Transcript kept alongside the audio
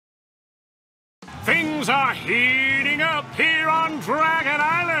Things are heating up here on Dragon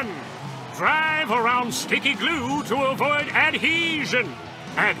Island. Drive around sticky glue to avoid adhesion.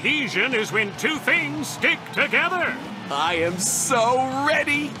 Adhesion is when two things stick together. I am so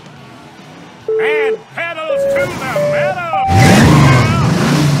ready. And pedals to the metal.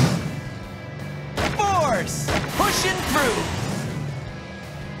 Force, pushing through.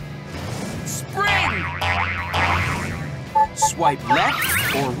 Spring. Swipe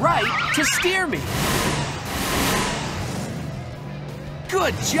left or right to steer me.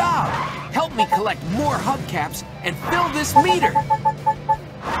 Good job! Help me collect more hubcaps and fill this meter.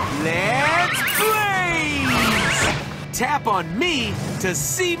 Let's blaze! Tap on me to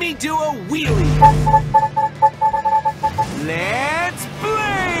see me do a wheelie. Let's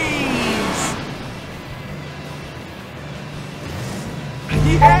blaze!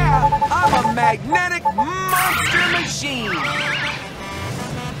 Yeah, I'm a magnetic monster machine.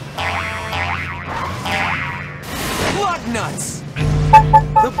 Lug nuts.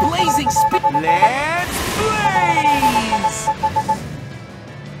 The blazing spit. Let's blaze!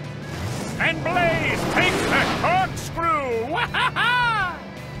 And Blaze takes the corkscrew.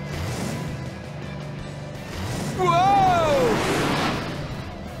 Whoa!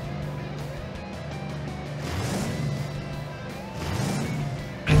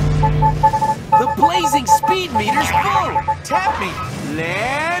 The blazing speed meter's full. Tap me.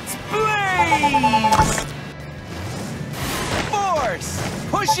 Let's blaze! Force,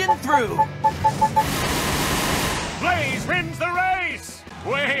 pushing through. Blaze wins the race.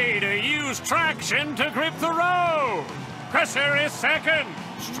 Way to use traction to grip the road. Presser is second.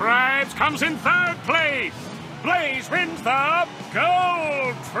 Stripes comes in third place. Blaze wins the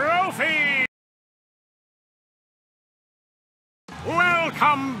gold trophy.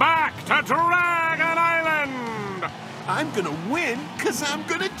 Welcome back to Dragon Island. I'm gonna win because I'm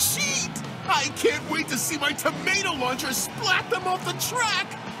gonna cheat. I can't wait to see my tomato launcher splat them off the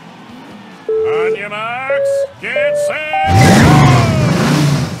track. On your marks, get set, go!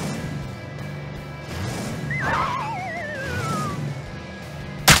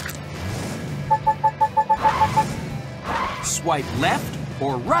 Swipe left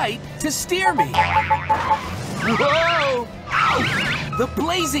or right to steer me. Whoa! Ow! The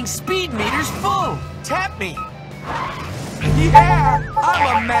blazing speed meter's full. Tap me. Yeah,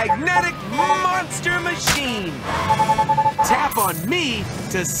 I'm a magnetic monster machine. Tap on me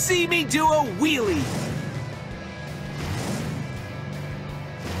to see me do a wheelie.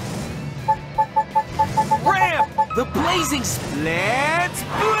 Ramp! The blazing Let's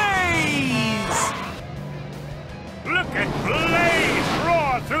blaze! Look at Blaze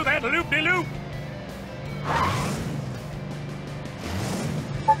roar through that loop-de-loop.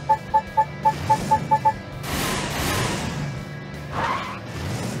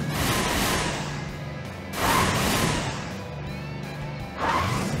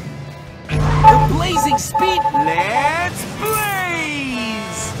 The blazing speed. Let's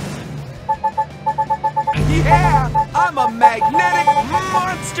blaze! Yeah, I'm a magnetic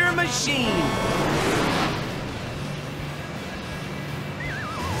monster machine.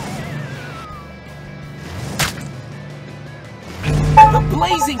 The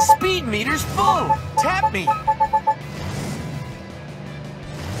blazing speed meter's full. Tap me.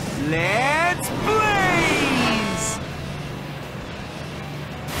 Let's blaze!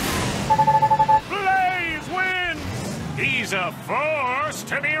 Blaze wins! He's a force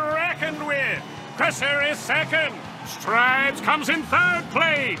to be reckoned with. Presser is second. Stripes comes in third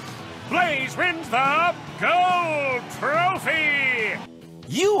place. Blaze wins the gold trophy.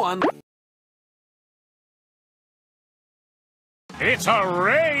 You on. It's a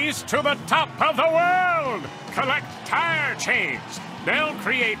race to the top of the world. Collect tire chains. They'll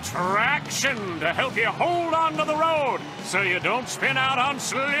create traction to help you hold on to the road so you don't spin out on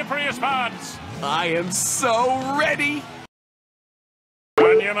slippery spots. I am so ready.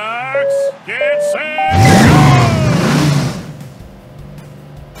 On your marks, get set, go!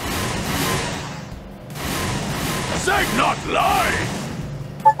 Say not lie!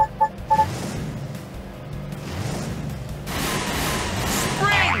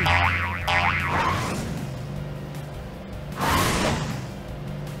 Spring!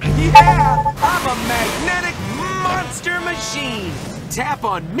 Yeah, I'm a magnetic monster machine. Tap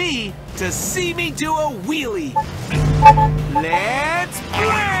on me to see me do a wheelie. Let's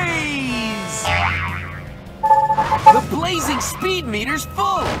blaze! The blazing speed meter's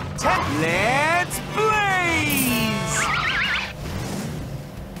full. Let's blaze!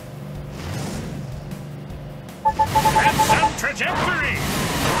 That's some trajectory!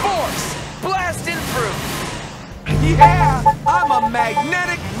 Force, blasting through. Yeah, I'm a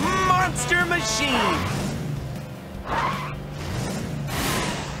magnetic monster machine!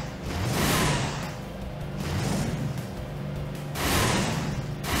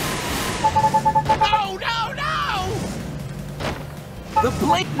 Oh, no, no! The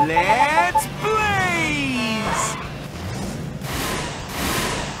blaze! Let's blaze!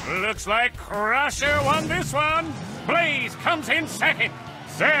 Looks like Crusher won this one. Blaze comes in second.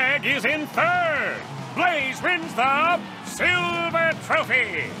 Zeg is in third. Blaze wins the silver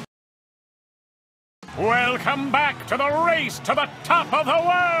trophy. Welcome back to the race to the top of the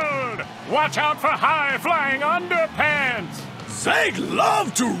world. Watch out for high-flying underpants. Zeg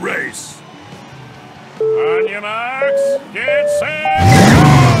love to race! On your marks, get set,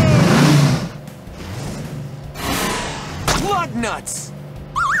 go! Lug nuts!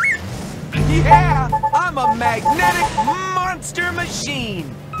 Yeah, I'm a magnetic monster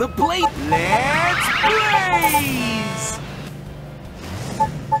machine! The blade, let's blaze!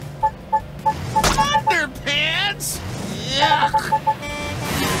 Underpants? Yuck!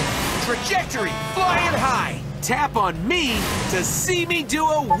 Trajectory, flying high! Tap on me to see me do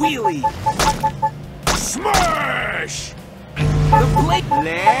a wheelie! Smash! The blade,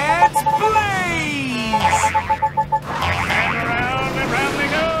 let's blaze! And round they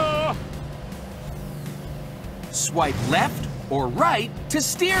go! Swipe left or right to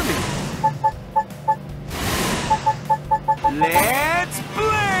steer me. Let's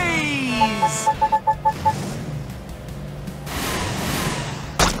blaze!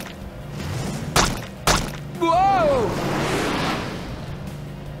 Whoa!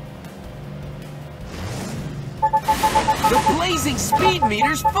 The blazing speed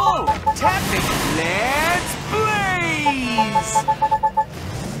meter's full. Tap me. Let's blaze!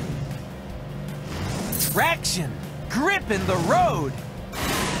 Traction, gripping the road.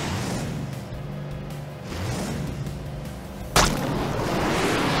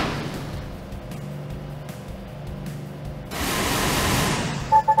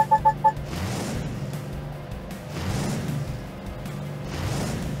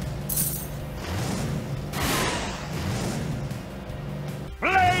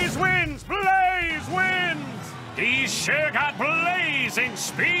 Blaze wins! Blaze wins! He's sure got blazing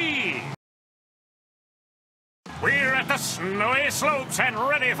speed! We're at the snowy slopes and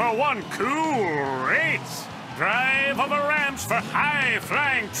ready for one cool race. Drive over ramps for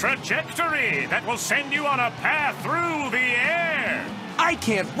high-flying trajectory that will send you on a path through the air. I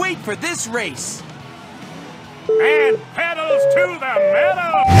can't wait for this race. And pedals to the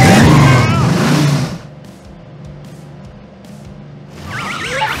meadow.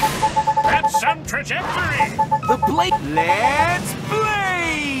 That's some trajectory. The blade, let's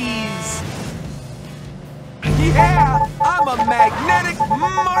blaze! Yeah, I'm a magnetic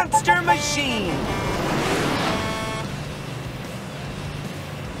monster machine!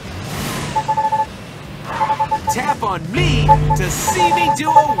 Tap on me to see me do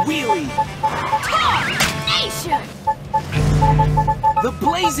a wheelie! Nation! The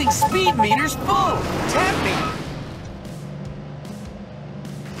blazing speed meter's full! Tap me!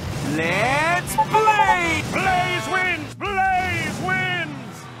 Let's blaze! Blaze wins! Blaze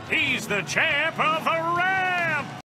wins! He's the champ of the